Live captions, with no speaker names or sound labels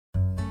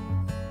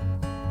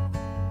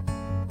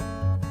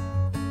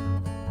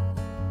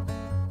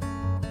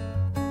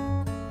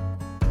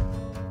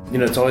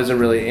It's always a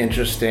really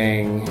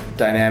interesting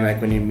dynamic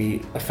when you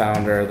meet a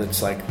founder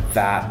that's like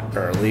that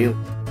early.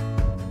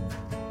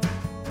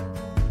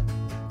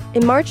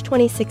 In March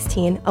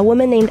 2016, a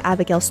woman named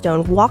Abigail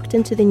Stone walked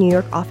into the New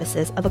York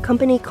offices of a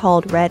company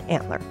called Red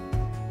Antler.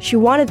 She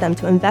wanted them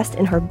to invest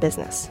in her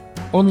business.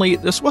 Only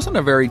this wasn't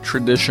a very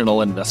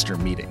traditional investor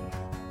meeting.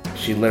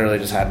 She literally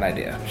just had an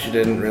idea. She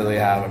didn't really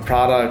have a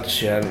product,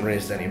 she hadn't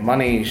raised any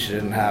money, she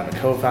didn't have a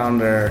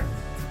co-founder.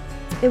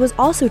 It was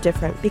also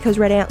different because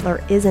Red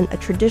Antler isn't a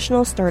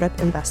traditional startup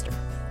investor.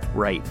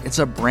 Right. It's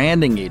a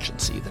branding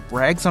agency that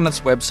brags on its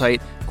website,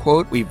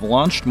 quote, "We've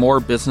launched more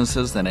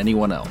businesses than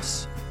anyone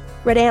else."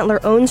 Red Antler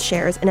owns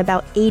shares in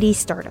about 80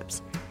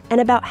 startups, and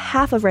about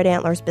half of Red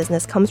Antler's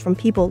business comes from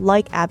people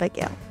like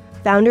Abigail,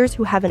 founders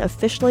who haven't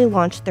officially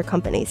launched their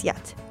companies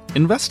yet.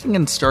 Investing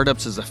in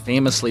startups is a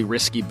famously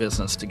risky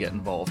business to get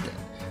involved in,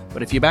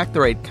 but if you back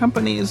the right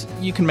companies,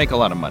 you can make a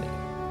lot of money.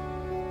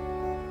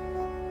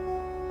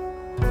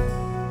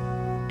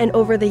 And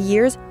over the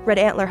years, Red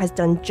Antler has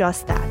done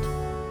just that.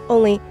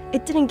 Only,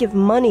 it didn't give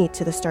money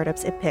to the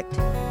startups it picked.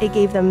 It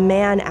gave them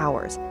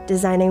man-hours,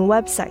 designing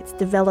websites,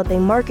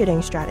 developing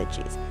marketing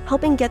strategies,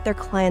 helping get their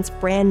clients'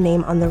 brand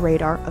name on the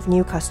radar of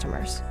new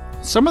customers.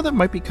 Some of them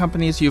might be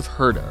companies you've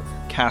heard of: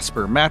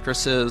 Casper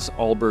Mattresses,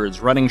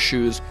 Allbirds Running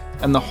Shoes,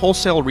 and the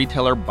wholesale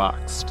retailer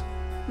Boxed.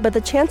 But the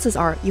chances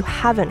are you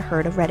haven't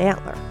heard of Red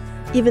Antler,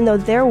 even though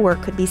their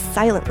work could be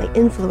silently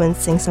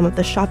influencing some of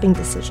the shopping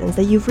decisions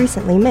that you've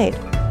recently made.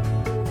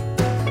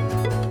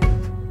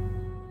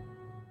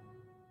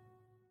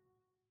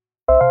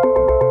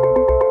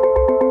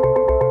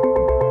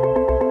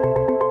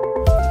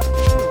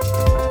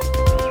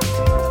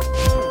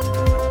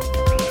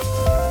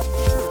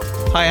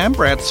 Hi, I'm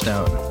Brad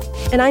Stone.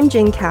 And I'm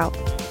Jing.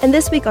 And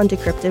this week on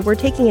Decrypted, we're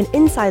taking an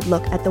inside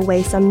look at the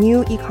way some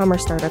new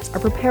e-commerce startups are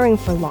preparing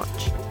for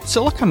launch.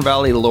 Silicon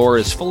Valley lore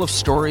is full of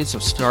stories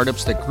of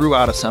startups that grew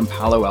out of some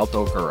Palo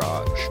Alto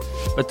garage.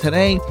 But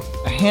today,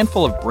 a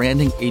handful of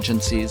branding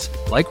agencies,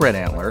 like Red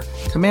Antler,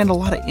 command a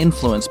lot of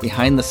influence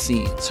behind the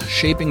scenes,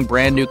 shaping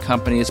brand new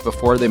companies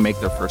before they make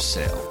their first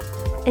sale.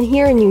 And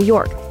here in New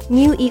York,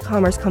 new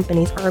e-commerce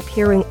companies are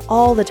appearing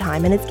all the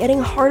time, and it's getting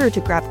harder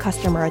to grab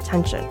customer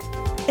attention.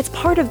 It's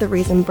part of the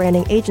reason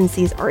branding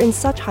agencies are in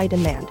such high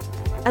demand,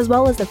 as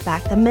well as the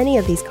fact that many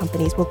of these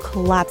companies will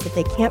collapse if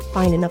they can't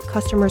find enough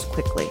customers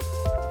quickly.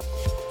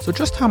 So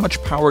just how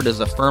much power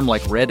does a firm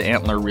like Red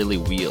Antler really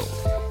wield?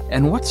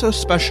 And what's so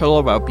special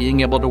about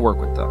being able to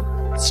work with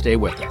them? Stay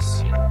with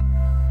us.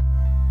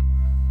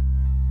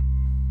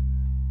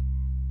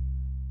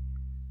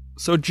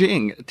 So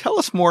Jing, tell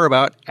us more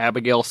about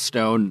Abigail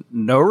Stone,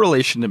 no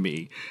relation to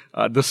me,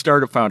 the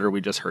startup founder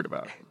we just heard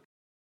about.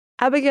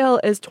 Abigail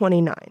is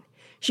 29.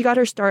 She got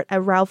her start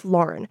at Ralph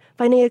Lauren,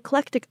 finding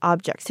eclectic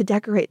objects to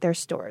decorate their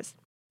stores.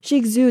 She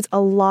exudes a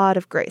lot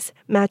of grace,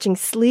 matching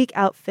sleek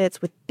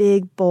outfits with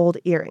big, bold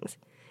earrings.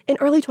 In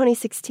early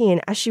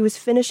 2016, as she was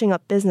finishing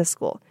up business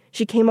school,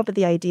 she came up with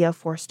the idea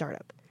for a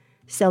startup,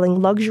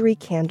 selling luxury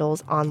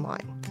candles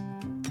online.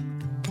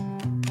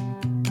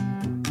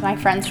 My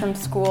friends from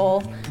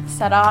school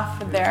set off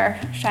with their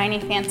shiny,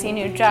 fancy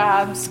new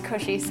jobs,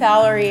 cushy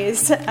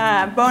salaries,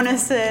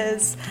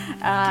 bonuses.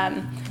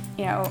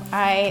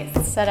 I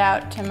set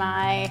out to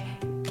my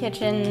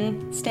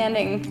kitchen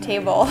standing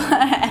table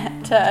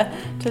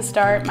to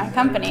start my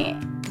company.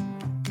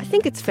 I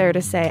think it's fair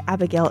to say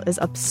Abigail is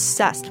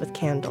obsessed with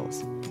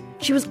candles.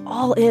 She was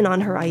all in on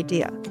her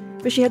idea,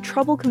 but she had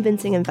trouble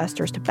convincing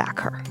investors to back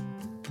her.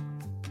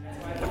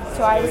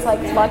 So I was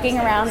lugging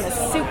around this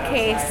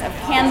suitcase of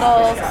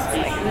candles,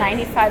 it's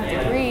 95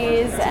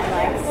 degrees,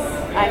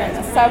 and I'm in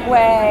the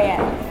subway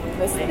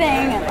and this thing,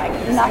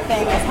 and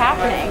nothing is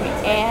happening.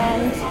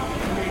 And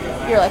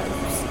you're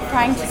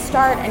trying to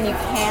start and you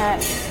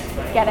can't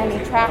get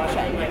any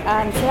traction.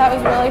 So that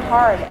was really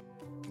hard.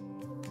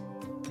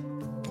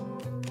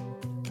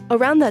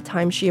 Around that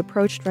time, she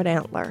approached Red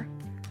Antler.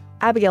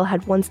 Abigail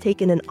had once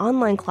taken an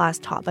online class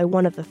taught by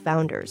one of the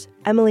founders,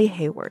 Emily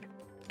Hayward.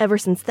 Ever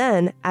since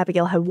then,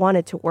 Abigail had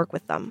wanted to work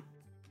with them.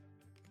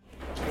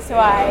 So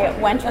I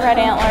went to Red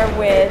Antler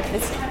with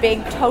this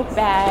big tote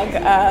bag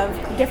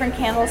of different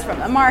candles from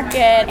the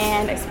market,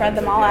 and I spread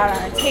them all out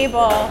on a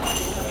table.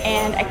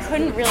 And I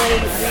couldn't really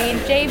read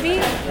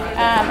JB.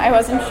 I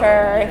wasn't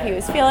sure if he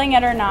was feeling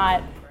it or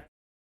not.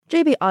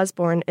 JB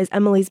Osborne is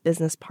Emily's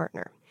business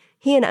partner.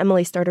 He and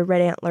Emily started Red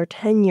Antler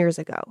 10 years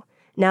ago.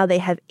 Now they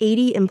have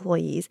 80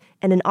 employees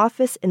and an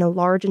office in a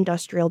large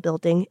industrial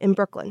building in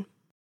Brooklyn.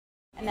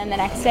 And then the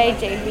next day,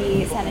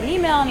 JB sent an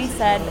email and he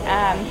said,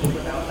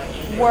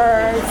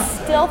 we're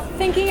still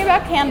thinking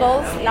about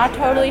candles, not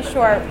totally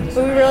sure,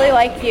 but we really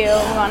like you.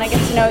 We want to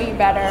get to know you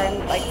better.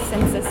 And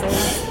since this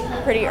is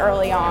pretty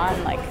early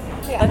on,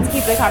 let's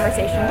keep the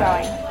conversation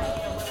going.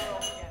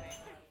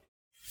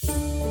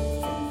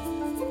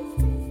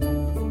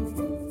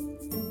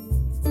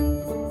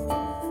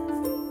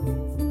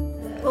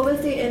 What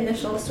was the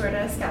initial sort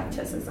of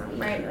skepticism,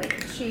 right?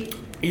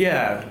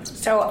 Yeah.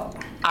 So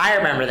I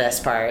remember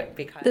this part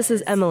because This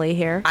is Emily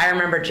here. I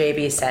remember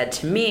JB said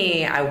to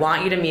me, I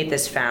want you to meet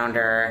this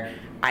founder.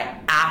 I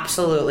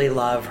absolutely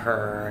love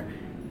her,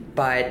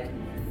 but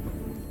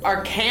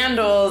are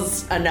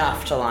candles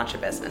enough to launch a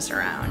business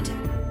around?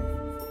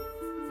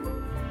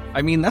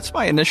 I mean, that's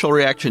my initial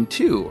reaction,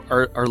 too.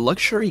 Are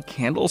luxury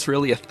candles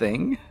really a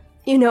thing?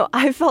 You know,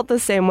 I felt the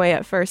same way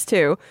at first,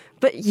 too.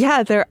 But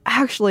yeah, they're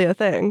actually a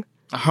thing.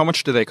 How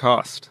much do they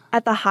cost?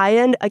 At the high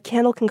end, a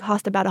candle can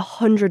cost about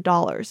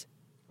 $100.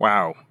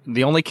 Wow.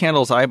 The only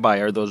candles I buy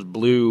are those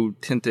blue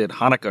tinted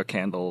Hanukkah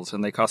candles,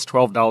 and they cost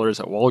 $12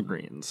 at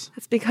Walgreens.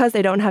 It's because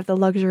they don't have the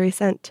luxury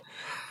scent.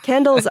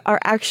 Candles are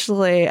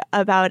actually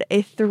about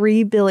a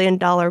 $3 billion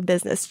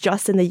business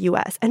just in the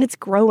US, and it's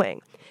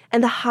growing.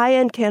 And the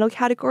high-end candle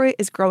category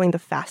is growing the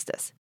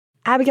fastest.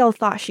 Abigail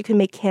thought she could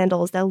make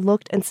candles that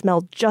looked and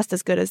smelled just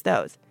as good as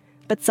those,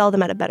 but sell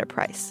them at a better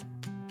price.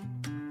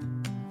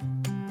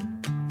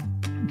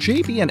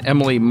 JB and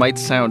Emily might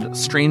sound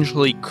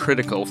strangely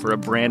critical for a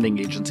branding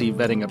agency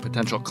vetting a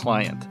potential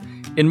client.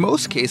 In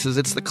most cases,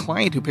 it's the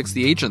client who picks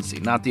the agency,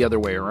 not the other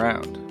way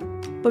around.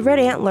 But Red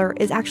Antler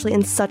is actually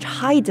in such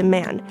high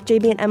demand,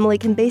 JB and Emily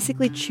can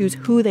basically choose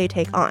who they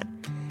take on.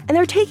 And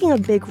they're taking a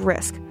big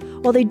risk.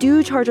 While they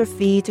do charge a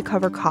fee to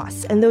cover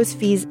costs, and those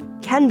fees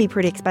can be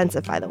pretty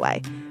expensive, by the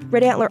way,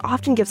 Red Antler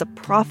often gives a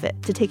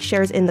profit to take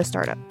shares in the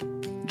startup.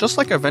 Just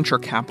like a venture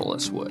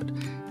capitalist would.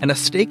 And a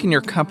stake in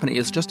your company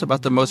is just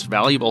about the most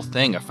valuable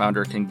thing a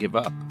founder can give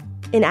up.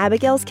 In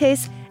Abigail's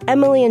case,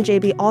 Emily and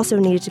JB also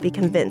needed to be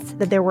convinced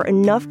that there were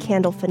enough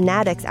candle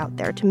fanatics out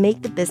there to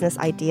make the business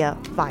idea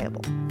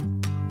viable.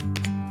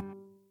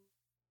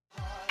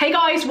 Hey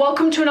guys,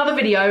 welcome to another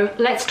video.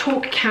 Let's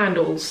talk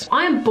candles.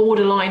 I am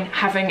borderline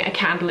having a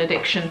candle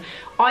addiction.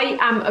 I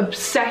am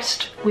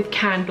obsessed with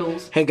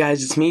candles. Hey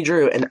guys, it's me,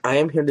 Drew, and I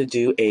am here to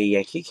do a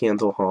Yankee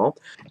candle haul.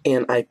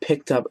 And I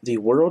picked up the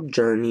World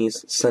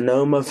Journeys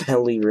Sonoma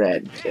Valley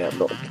Red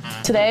candle.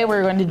 Today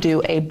we're going to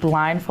do a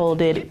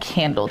blindfolded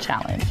candle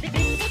challenge.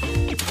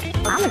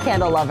 I'm a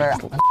candle lover.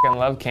 I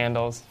love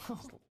candles.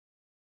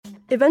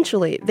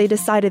 Eventually, they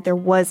decided there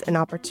was an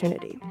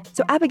opportunity.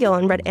 So Abigail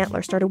and Red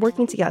Antler started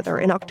working together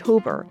in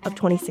October of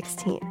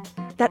 2016.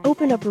 That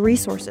opened up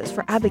resources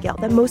for Abigail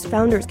that most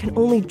founders can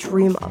only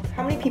dream of.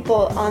 How many people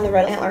on the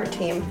Red Antler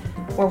team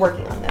were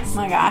working on this? Oh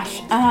my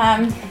gosh.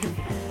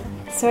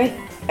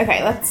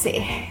 Okay, let's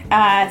see.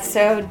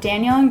 So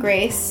Daniel and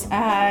Grace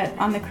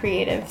on the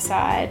creative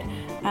side,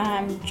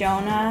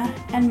 Jonah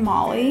and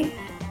Molly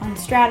on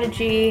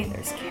strategy.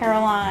 There's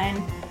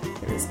Caroline.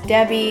 There's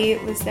Debbie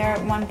was there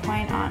at one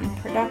point on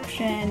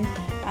production.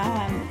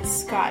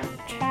 Scott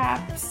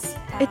Chaps.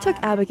 It took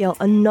Abigail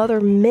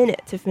another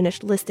minute to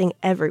finish listing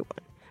everyone,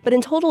 but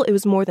in total it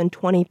was more than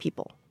 20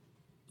 people.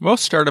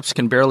 Most startups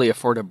can barely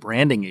afford a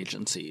branding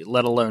agency,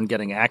 let alone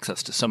getting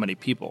access to so many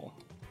people.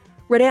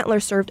 Red Antler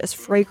served as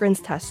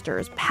fragrance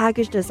testers,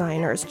 package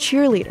designers,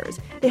 cheerleaders.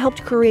 They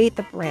helped create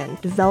the brand,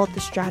 develop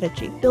the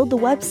strategy, build the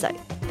website.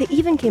 They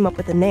even came up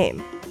with a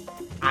name.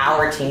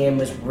 Our team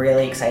was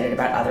really excited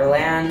about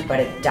Otherland, but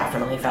it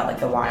definitely felt like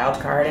the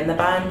wild card in the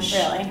bunch.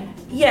 Really?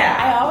 Yeah.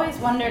 I always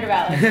wondered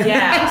about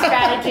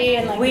strategy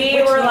and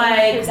we were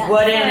like,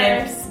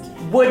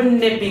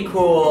 wouldn't it be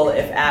cool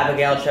if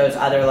Abigail chose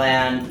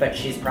Otherland, but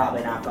she's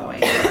probably not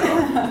going to.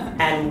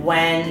 And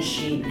when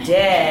she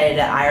did,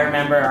 I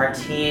remember our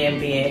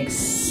team being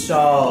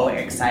so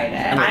excited.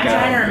 I'm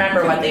trying to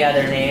remember what the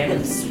other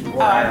names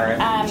were.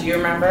 Do you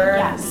remember?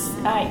 Yes.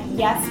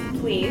 Yes,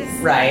 please.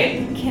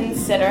 Right.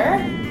 Consider,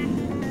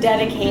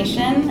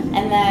 dedication,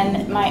 and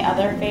then my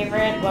other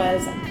favorite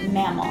was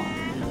mammal.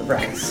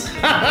 Right.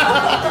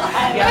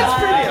 That's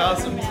pretty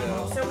awesome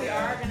too. So we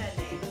are going to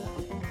name.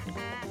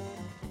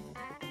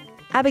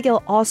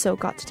 Abigail also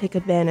got to take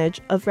advantage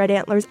of Red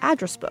Antler's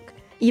address book,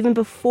 even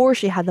before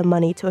she had the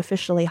money to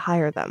officially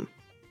hire them.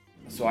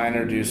 So I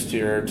introduced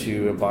her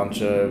to a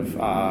bunch of,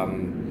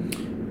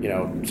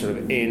 sort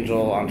of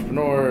angel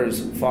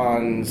entrepreneurs,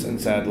 funds, and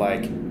said,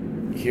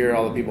 here are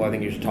all the people I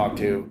think you should talk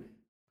to.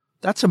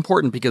 That's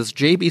important because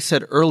JB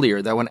said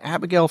earlier that when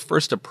Abigail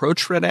first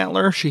approached Red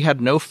Antler, she had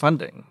no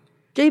funding.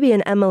 JB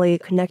and Emily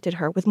connected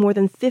her with more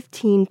than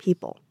 15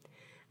 people.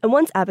 And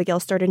once Abigail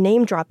started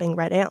name-dropping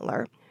Red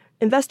Antler,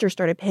 investors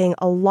started paying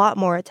a lot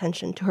more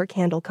attention to her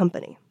candle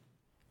company.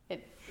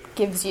 It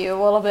gives you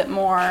a little bit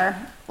more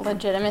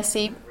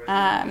legitimacy.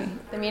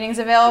 The meeting's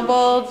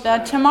available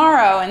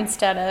tomorrow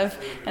instead of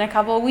in a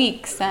couple of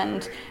weeks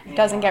and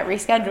doesn't get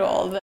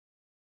rescheduled.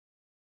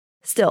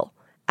 Still,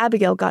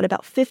 Abigail got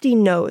about 50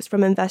 no's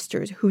from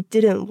investors who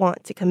didn't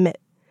want to commit.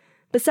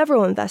 But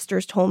several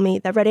investors told me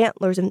that Red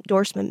Antler's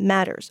endorsement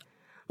matters,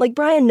 like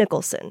Brian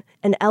Nicholson,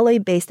 an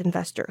LA-based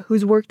investor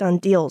who's worked on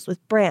deals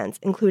with brands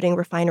including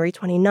Refinery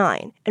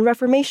 29 and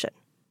Reformation.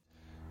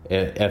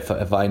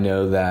 If I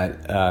know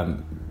that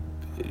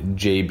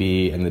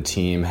JB and the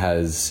team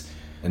has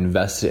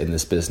invested in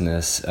this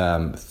business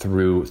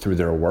through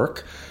their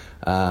work,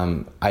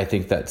 I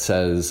think that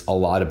says a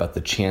lot about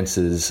the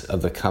chances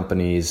of the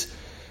company's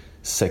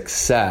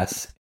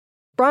success.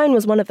 Brian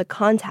was one of the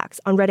contacts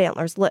on Red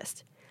Antler's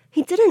list.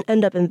 He didn't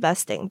end up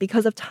investing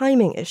because of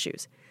timing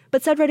issues,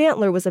 but said Red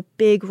Antler was a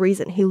big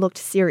reason he looked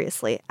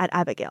seriously at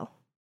Abigail.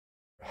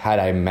 Had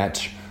I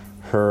met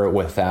her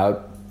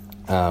without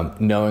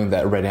knowing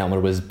that Red Antler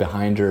was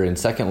behind her, and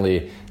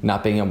secondly,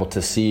 not being able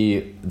to see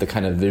the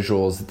kind of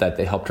visuals that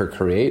they helped her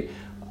create,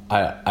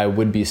 I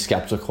would be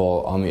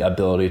skeptical on the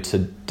ability to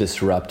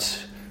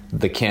disrupt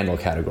the candle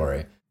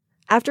category.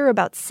 After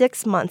about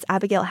 6 months,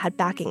 Abigail had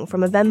backing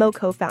from a Venmo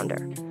co-founder,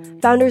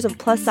 founders of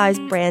plus-size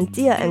brand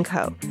Dia &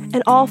 Co.,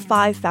 and all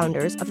 5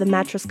 founders of the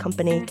mattress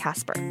company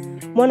Casper,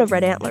 one of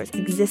Red Antler's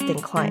existing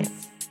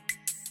clients.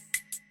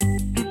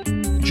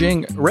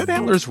 Jing, Red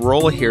Antler's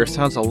role here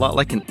sounds a lot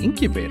like an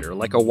incubator,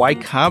 like a Y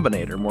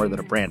Combinator more than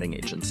a branding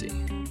agency.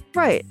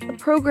 Right, a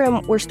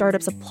program where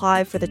startups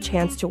apply for the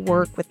chance to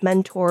work with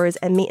mentors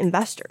and meet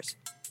investors.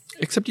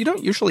 Except you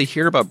don't usually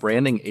hear about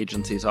branding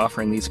agencies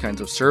offering these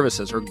kinds of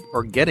services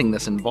or getting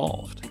this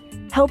involved.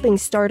 Helping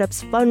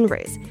startups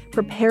fundraise,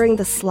 preparing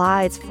the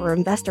slides for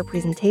investor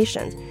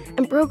presentations,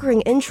 and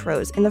brokering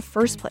intros in the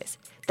first place.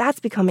 That's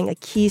becoming a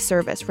key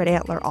service Red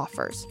Antler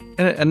offers.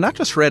 And not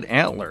just Red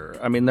Antler.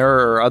 I mean,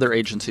 there are other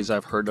agencies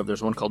I've heard of.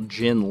 There's one called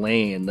Gin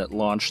Lane that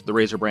launched the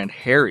razor brand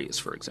Harry's,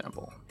 for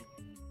example.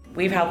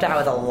 We've helped out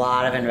with a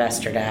lot of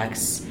investor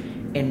decks.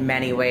 In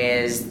many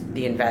ways,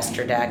 the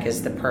investor deck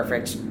is the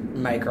perfect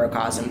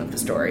microcosm of the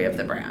story of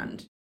the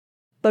brand.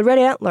 But Red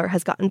Antler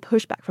has gotten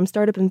pushback from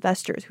startup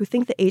investors who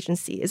think the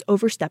agency is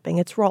overstepping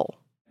its role.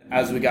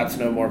 As we got to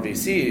know more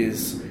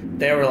VCs,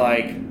 they were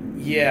like,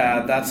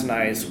 yeah, that's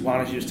nice. Why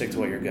don't you stick to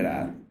what you're good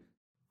at?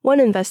 One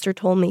investor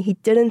told me he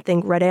didn't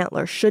think Red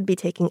Antler should be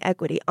taking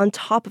equity on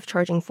top of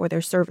charging for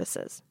their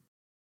services.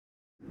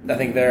 I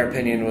think their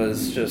opinion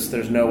was just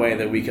there's no way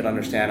that we could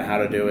understand how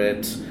to do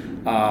it,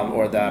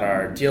 or that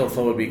our deal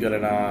flow would be good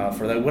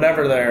enough, or that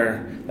whatever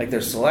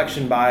their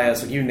selection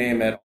bias, like you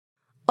name it.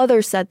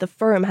 Others said the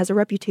firm has a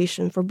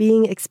reputation for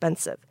being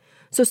expensive,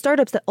 so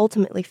startups that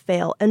ultimately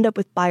fail end up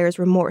with buyer's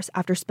remorse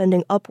after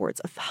spending upwards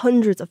of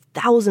hundreds of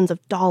thousands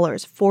of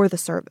dollars for the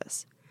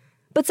service.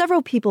 But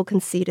several people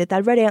conceded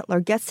that Red Antler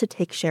gets to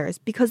take shares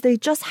because they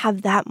just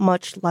have that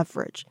much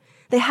leverage.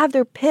 They have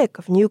their pick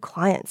of new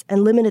clients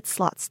and limited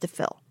slots to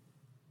fill.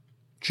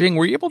 Jing,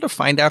 were you able to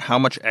find out how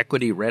much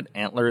equity Red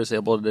Antler is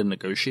able to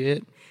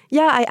negotiate?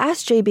 Yeah, I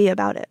asked JB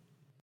about it.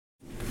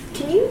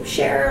 Can you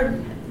share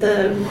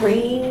the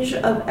range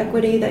of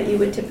equity that you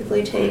would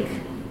typically take?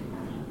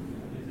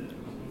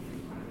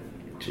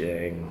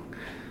 Jing,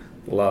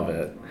 love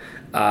it.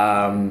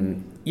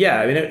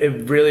 Yeah, I mean,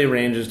 it really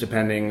ranges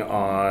depending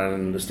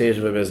on the stage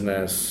of a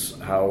business,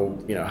 how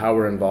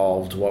we're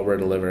involved, what we're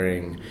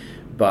delivering,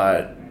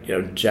 but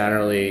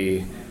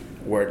generally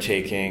we're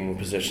taking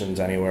positions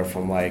anywhere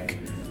from like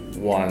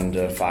 1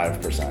 to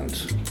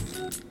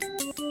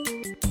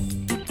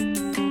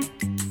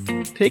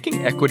 5%.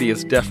 Taking equity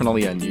is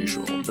definitely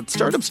unusual, but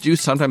startups do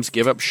sometimes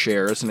give up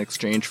shares in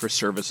exchange for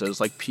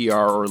services like PR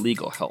or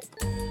legal help.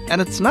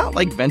 And it's not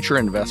like venture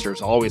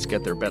investors always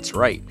get their bets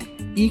right.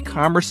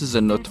 E-commerce is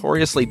a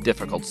notoriously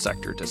difficult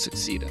sector to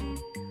succeed in.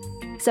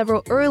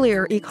 Several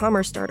earlier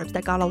e-commerce startups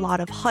that got a lot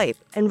of hype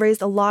and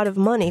raised a lot of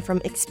money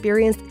from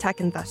experienced tech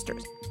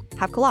investors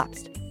have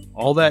collapsed.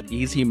 All that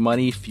easy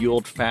money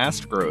fueled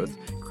fast growth,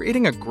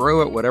 creating a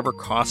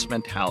grow-at-whatever-cost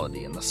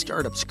mentality, and the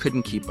startups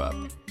couldn't keep up.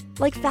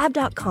 Like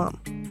Fab.com,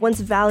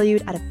 once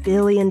valued at $1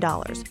 billion,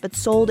 but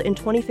sold in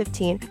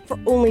 2015 for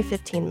only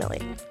 $15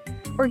 million.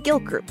 Or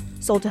Gilt Group,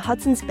 sold to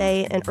Hudson's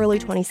Bay in early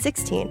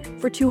 2016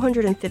 for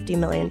 $250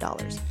 million.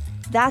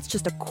 That's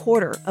just a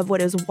quarter of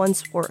what it was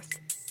once worth.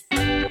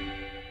 I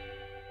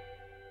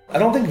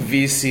don't think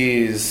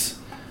VCs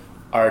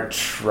are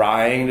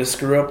trying to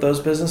screw up those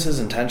businesses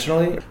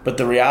intentionally, but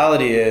the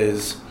reality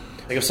is,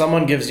 like, if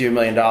someone gives you $1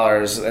 million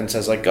and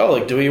says, like, go,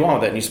 like, do what you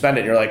want with it, and you spend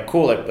it, and you're like,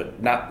 cool, like,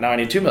 but now I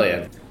need $2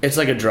 million. It's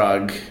like a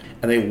drug,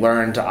 and they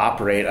learn to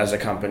operate as a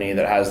company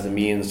that has the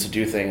means to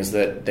do things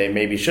that they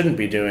maybe shouldn't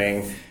be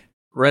doing.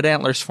 Red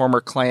Antler's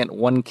former client,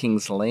 One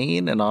Kings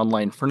Lane, an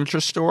online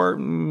furniture store,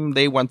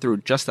 they went through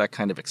just that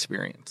kind of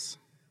experience.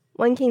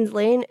 One Kings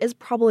Lane is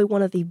probably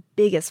one of the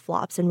biggest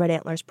flops in Red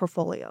Antler's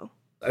portfolio.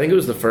 I think it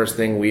was the first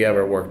thing we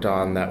ever worked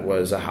on that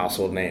was a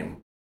household name.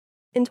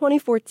 In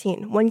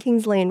 2014, One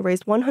Kings Lane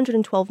raised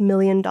 $112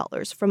 million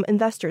from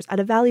investors at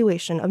a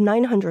valuation of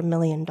 $900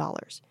 million.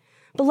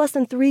 But less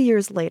than 3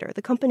 years later,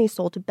 the company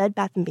sold to Bed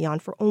Bath &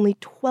 Beyond for only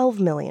 $12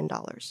 million.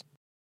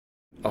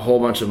 A whole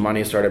bunch of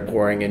money started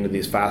pouring into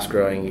these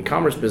fast-growing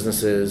e-commerce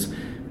businesses,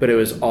 but it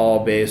was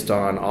all based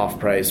on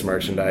off-price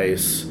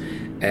merchandise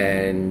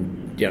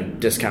and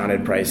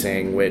discounted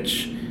pricing,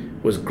 which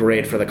was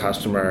great for the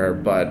customer,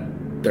 but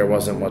there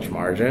wasn't much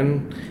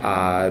margin.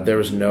 There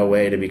was no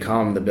way to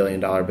become the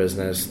billion-dollar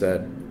business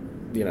that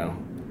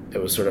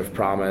it was sort of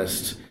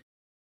promised.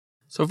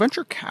 So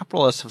venture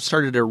capitalists have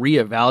started to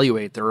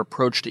reevaluate their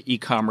approach to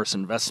e-commerce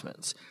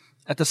investments.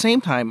 At the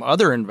same time,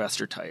 other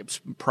investor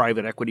types,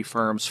 private equity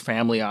firms,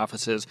 family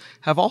offices,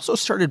 have also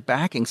started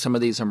backing some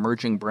of these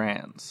emerging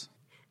brands.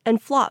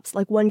 And flops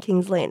like One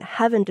Kings Lane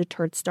haven't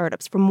deterred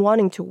startups from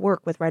wanting to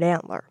work with Red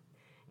Antler.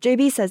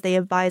 JB says they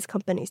advise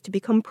companies to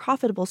become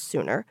profitable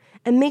sooner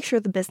and make sure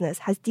the business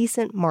has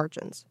decent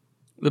margins.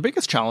 The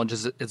biggest challenge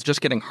is it's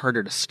just getting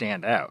harder to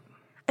stand out.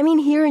 I mean,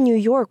 here in New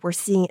York, we're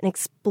seeing an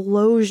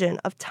explosion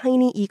of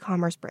tiny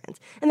e-commerce brands,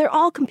 and they're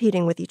all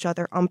competing with each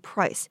other on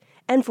price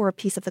and for a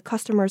piece of the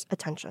customer's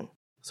attention.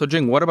 So,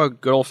 Jing, what about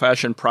good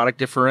old-fashioned product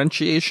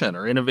differentiation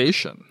or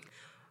innovation?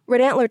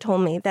 Red Antler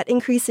told me that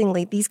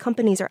increasingly these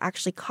companies are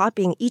actually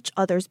copying each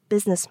other's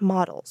business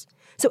models.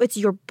 So it's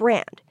your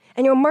brand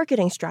and your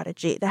marketing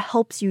strategy that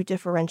helps you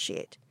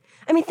differentiate.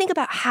 I mean, think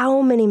about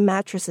how many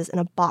mattresses in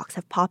a box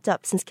have popped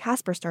up since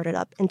Casper started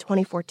up in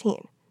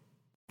 2014.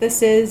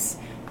 This is,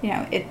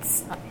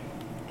 it's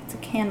a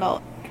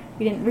candle.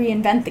 We didn't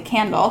reinvent the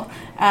candle.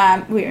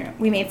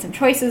 We made some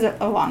choices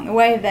along the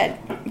way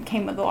that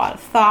came with a lot of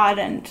thought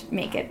and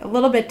make it a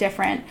little bit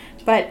different,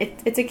 but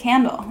it's a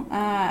candle.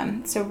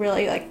 So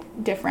really,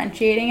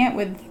 differentiating it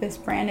with this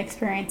brand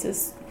experience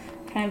is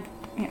kind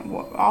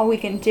of all we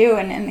can do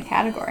in the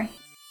category.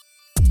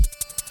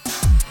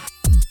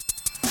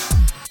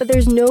 But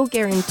there's no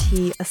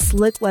guarantee a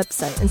slick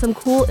website and some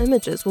cool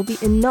images will be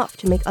enough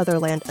to make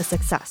Otherland a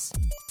success.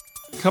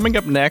 Coming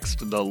up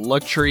next, the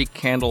luxury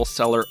candle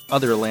seller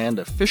Otherland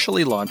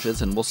officially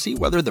launches, and we'll see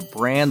whether the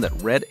brand that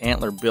Red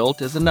Antler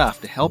built is enough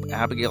to help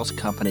Abigail's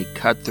company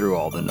cut through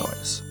all the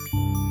noise.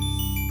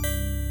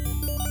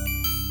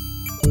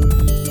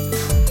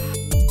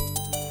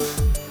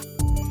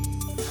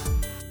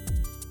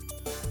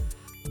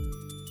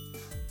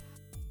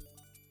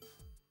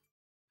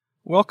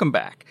 Welcome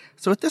back.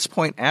 So at this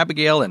point,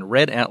 Abigail and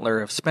Red Antler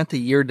have spent a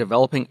year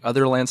developing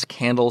Otherland's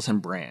candles and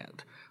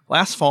brand.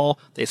 Last fall,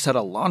 they set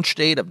a launch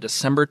date of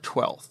December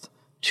 12th,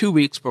 2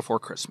 weeks before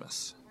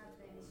Christmas.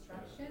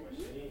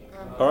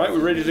 All right, we're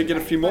ready to get a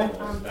few more?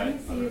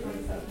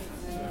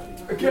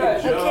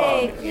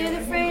 Okay, clear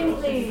the frame,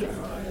 please.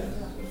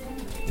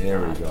 There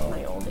we go.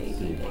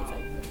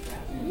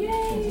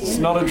 It's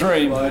not a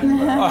dream. How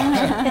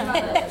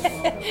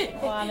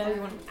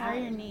are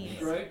your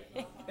knees?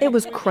 It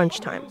was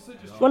crunch time.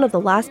 One of the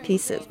last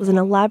pieces was an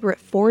elaborate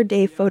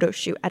 4-day photo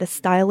shoot at a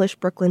stylish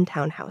Brooklyn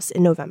townhouse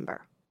in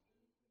November.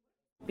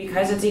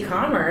 Because it's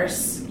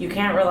e-commerce, you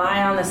can't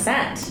rely on the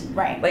scent.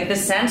 Right. The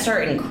scents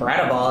are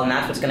incredible, and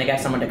that's what's going to get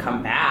someone to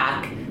come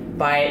back.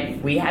 But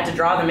we had to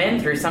draw them in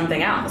through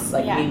something else.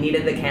 We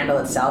needed the candle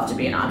itself to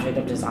be an object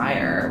of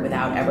desire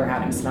without ever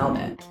having smelled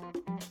it.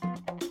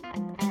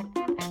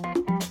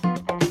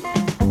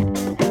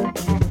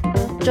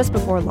 Just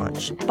before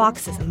launch,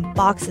 boxes and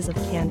boxes of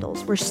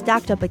candles were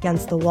stacked up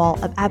against the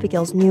wall of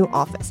Abigail's new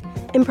office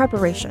in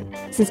preparation,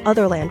 since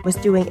Otherland was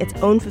doing its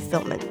own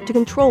fulfillment to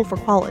control for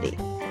quality.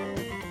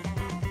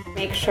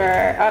 Make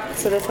sure,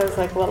 so this has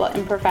a little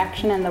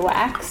imperfection in the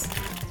wax. So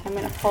I'm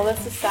going to pull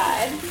this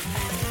aside.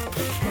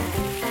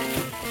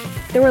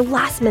 There were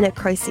last-minute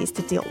crises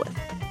to deal with,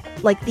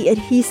 like the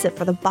adhesive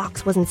for the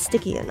box wasn't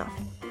sticky enough.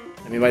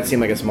 I mean, it might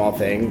seem like a small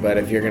thing, but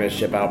if you're going to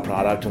ship out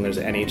product and there's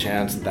any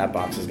chance that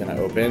box is going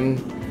to open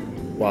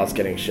while it's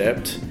getting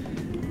shipped,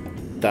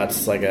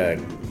 that's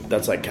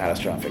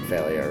catastrophic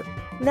failure.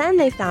 Then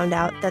they found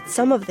out that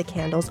some of the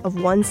candles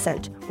of one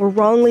scent were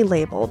wrongly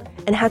labeled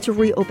and had to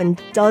reopen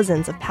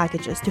dozens of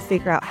packages to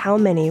figure out how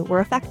many were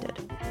affected.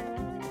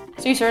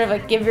 So you sort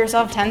of give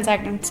yourself 10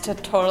 seconds to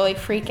totally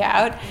freak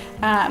out,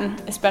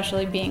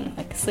 especially being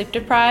sleep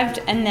deprived,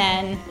 and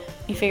then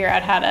you figure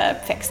out how to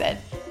fix it.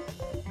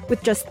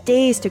 With just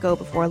days to go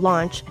before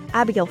launch,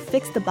 Abigail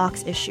fixed the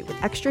box issue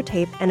with extra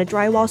tape and a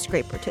drywall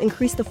scraper to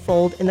increase the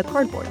fold in the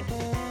cardboard.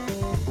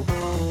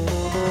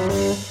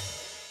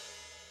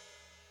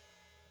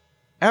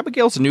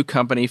 Abigail's new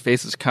company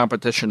faces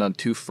competition on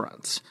two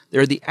fronts. There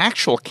are the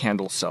actual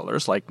candle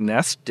sellers like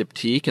Nest,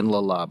 Diptyque, and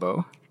Le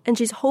Labo. And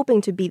she's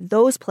hoping to beat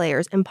those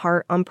players in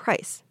part on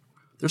price.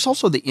 There's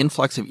also the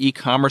influx of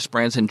e-commerce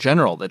brands in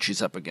general that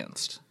she's up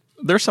against.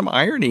 There's some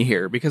irony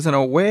here, because in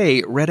a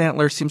way, Red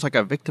Antler seems like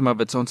a victim of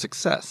its own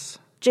success.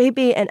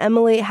 JB and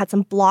Emily had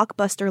some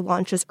blockbuster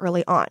launches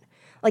early on,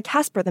 like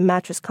Casper the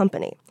Mattress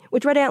Company,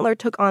 which Red Antler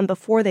took on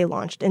before they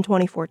launched in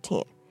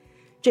 2014.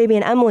 JB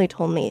and Emily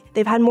told me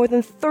they've had more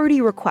than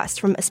 30 requests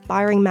from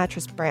aspiring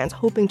mattress brands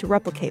hoping to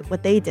replicate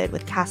what they did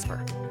with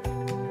Casper.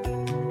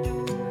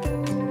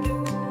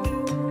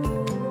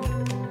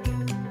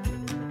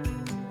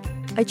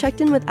 I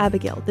checked in with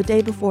Abigail the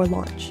day before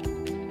launch.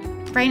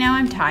 Right now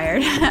I'm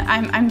tired.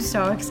 I'm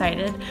so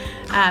excited.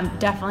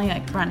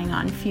 Definitely running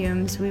on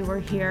fumes. We were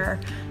here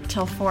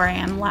till 4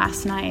 a.m.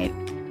 last night.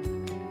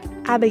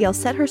 Abigail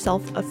set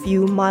herself a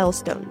few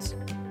milestones.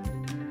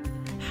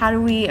 How do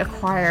we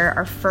acquire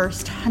our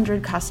first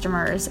 100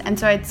 customers? And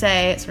so I'd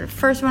say sort of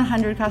first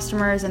 100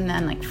 customers and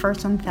then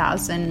first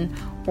 1,000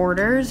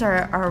 orders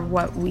are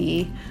what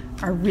we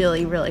are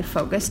really, really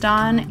focused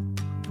on.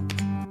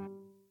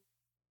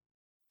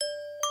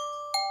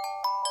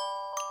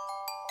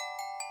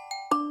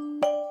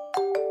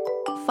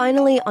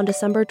 Finally, on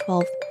December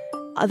 12th,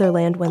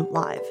 Otherland went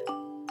live.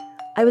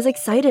 I was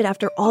excited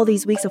after all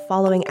these weeks of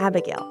following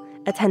Abigail,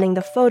 attending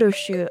the photo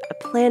shoot, a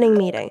planning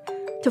meeting,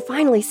 to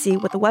finally see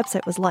what the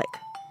website was like.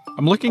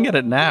 I'm looking at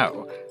it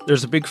now.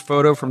 There's a big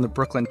photo from the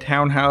Brooklyn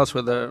townhouse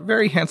with a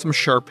very handsome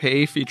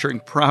Shar-Pei featuring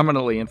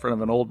prominently in front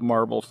of an old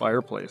marble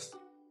fireplace.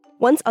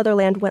 Once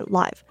Otherland went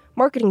live,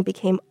 marketing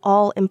became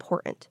all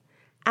important.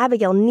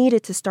 Abigail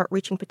needed to start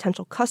reaching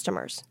potential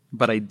customers.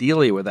 But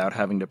ideally without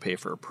having to pay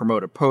for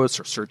promoted posts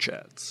or search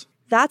ads.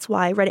 That's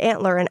why Red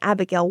Antler and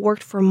Abigail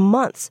worked for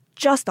months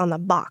just on the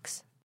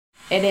box.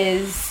 It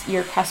is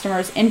your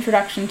customer's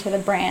introduction to the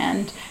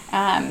brand.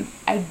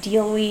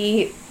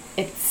 Ideally,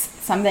 it's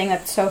something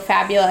that's so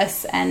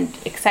fabulous and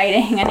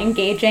exciting and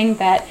engaging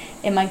that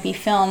it might be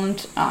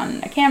filmed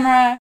on a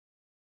camera.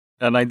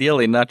 And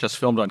ideally not just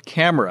filmed on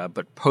camera,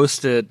 but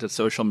posted to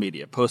social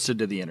media, posted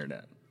to the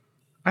internet.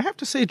 I have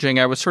to say, Jing,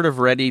 I was sort of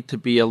ready to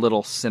be a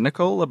little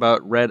cynical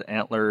about Red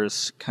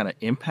Antler's kind of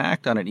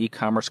impact on an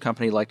e-commerce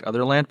company like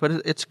Otherland, but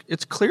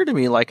it's clear to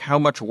me like how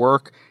much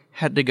work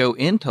had to go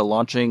into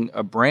launching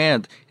a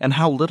brand and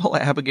how little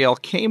Abigail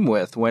came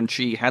with when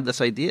she had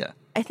this idea.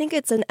 I think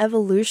it's an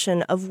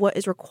evolution of what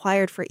is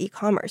required for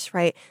e-commerce,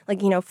 right?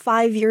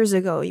 5 years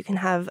ago, you can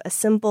have a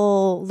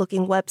simple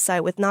looking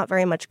website with not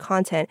very much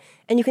content,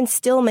 and you can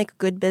still make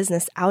good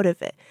business out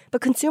of it.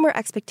 But consumer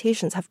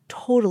expectations have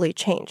totally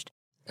changed.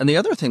 And the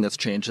other thing that's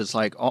changed is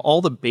like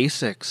all the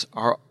basics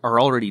are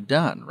already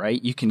done,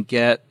 right? You can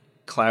get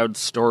cloud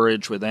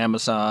storage with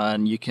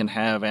Amazon. You can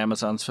have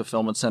Amazon's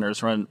fulfillment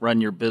centers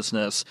run your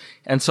business.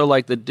 And so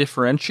like the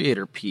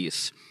differentiator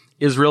piece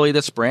is really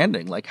this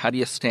branding. Like how do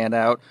you stand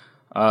out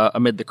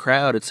amid the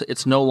crowd?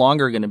 It's no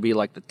longer going to be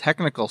like the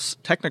technical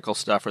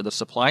stuff or the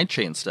supply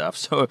chain stuff.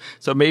 So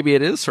maybe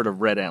it is sort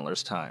of Red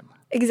Antler's time.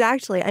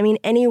 Exactly. I mean,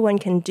 anyone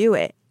can do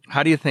it.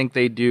 How do you think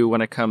they do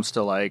when it comes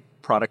to like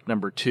product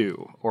number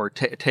 2 or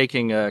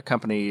taking a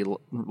company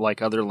like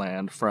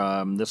Otherland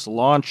from this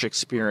launch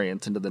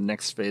experience into the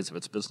next phase of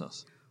its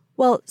business?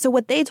 Well, so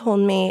what they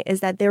told me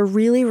is that they're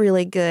really,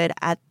 really good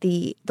at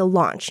the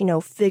launch,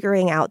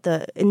 figuring out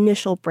the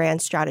initial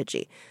brand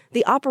strategy.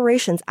 The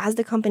operations, as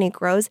the company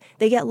grows,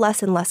 they get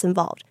less and less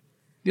involved.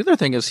 The other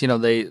thing is,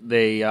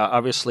 they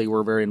obviously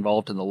were very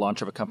involved in the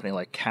launch of a company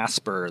like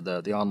Casper,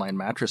 the online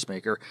mattress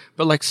maker.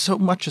 But like so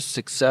much of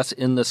success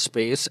in this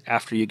space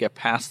after you get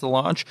past the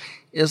launch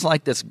is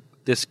like this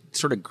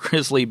sort of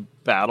grisly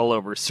battle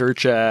over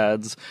search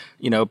ads,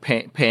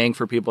 paying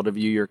for people to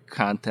view your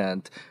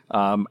content,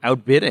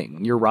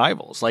 outbidding your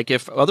rivals. Like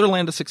if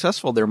Otherland is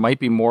successful, there might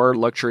be more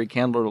luxury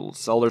candle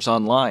sellers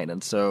online.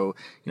 And so,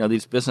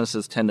 these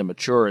businesses tend to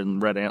mature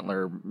and Red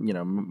Antler,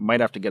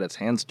 might have to get its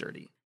hands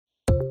dirty.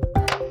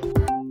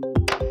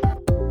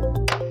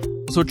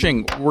 So,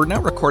 Jing, we're now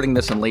recording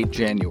this in late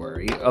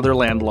January.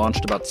 Otherland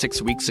launched about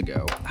 6 weeks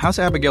ago. How's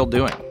Abigail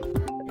doing?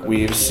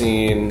 We've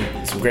seen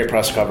some great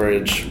press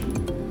coverage.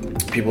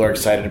 People are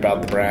excited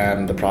about the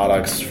brand, the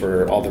products,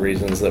 for all the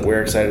reasons that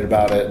we're excited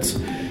about it.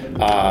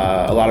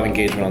 A lot of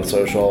engagement on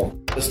social.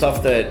 The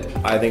stuff that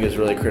I think is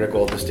really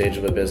critical at this stage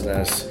of a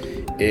business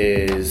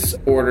is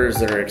orders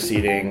that are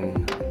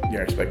exceeding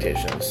your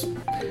expectations,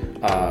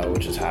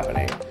 which is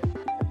happening.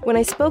 When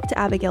I spoke to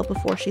Abigail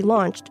before she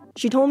launched,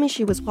 she told me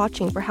she was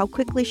watching for how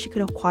quickly she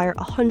could acquire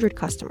 100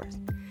 customers.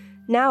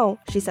 Now,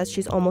 she says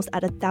she's almost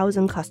at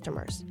 1,000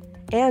 customers,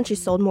 and she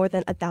sold more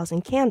than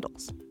 1,000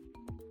 candles.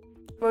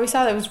 What we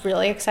saw that was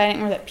really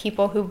exciting were that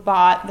people who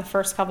bought the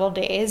first couple of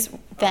days,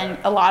 then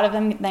a lot of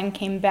them then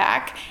came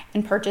back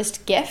and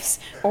purchased gifts,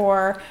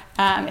 or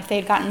if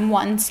they'd gotten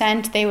 1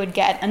 scent, they would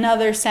get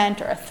another scent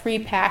or a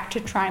 3-pack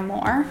to try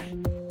more.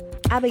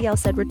 Abigail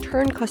said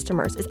return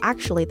customers is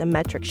actually the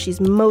metric she's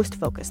most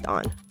focused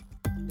on.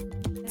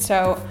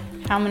 So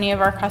how many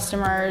of our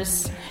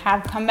customers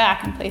have come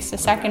back and placed a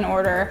second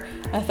order,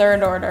 a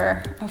third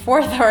order, a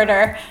fourth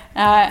order,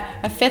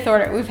 a fifth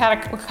order? We've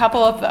had a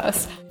couple of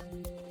those.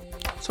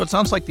 So it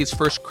sounds like these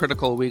first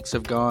critical weeks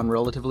have gone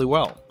relatively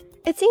well.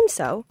 It seems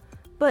so,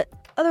 but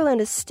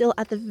Otherland is still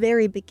at the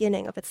very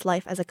beginning of its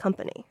life as a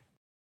company.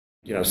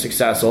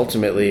 Success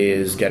ultimately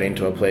is getting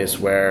to a place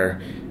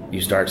where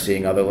you start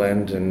seeing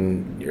Otherland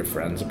in your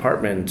friend's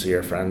apartment,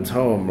 your friend's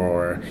home,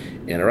 or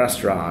in a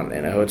restaurant,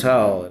 in a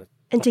hotel.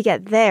 And to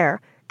get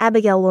there,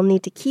 Abigail will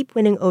need to keep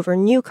winning over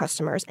new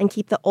customers and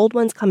keep the old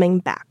ones coming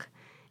back.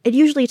 It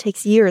usually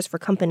takes years for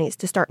companies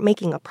to start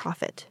making a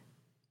profit.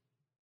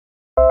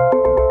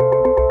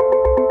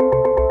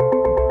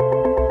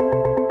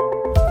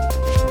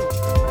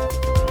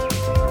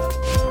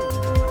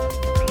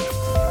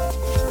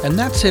 And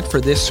that's it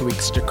for this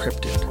week's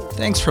Decrypted.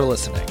 Thanks for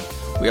listening.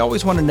 We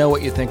always want to know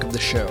what you think of the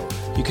show.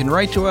 You can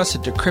write to us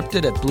at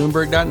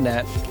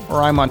decrypted@bloomberg.net,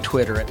 or I'm on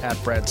Twitter at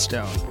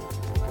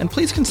 @BradStone. And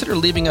please consider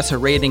leaving us a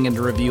rating and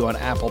a review on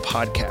Apple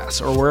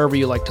Podcasts or wherever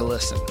you like to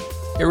listen.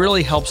 It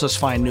really helps us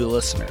find new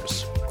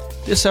listeners.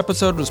 This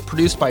episode was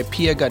produced by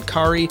Pia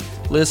Gadkari,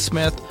 Liz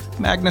Smith,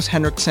 Magnus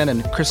Henriksen,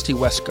 and Christy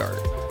Westgard.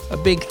 A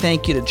big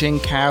thank you to Jing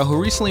Cao,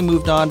 who recently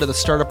moved on to the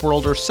startup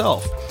world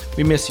herself.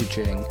 We miss you,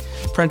 Jing.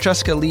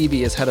 Francesca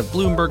Levy is head of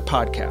Bloomberg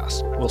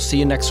Podcast. We'll see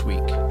you next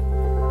week.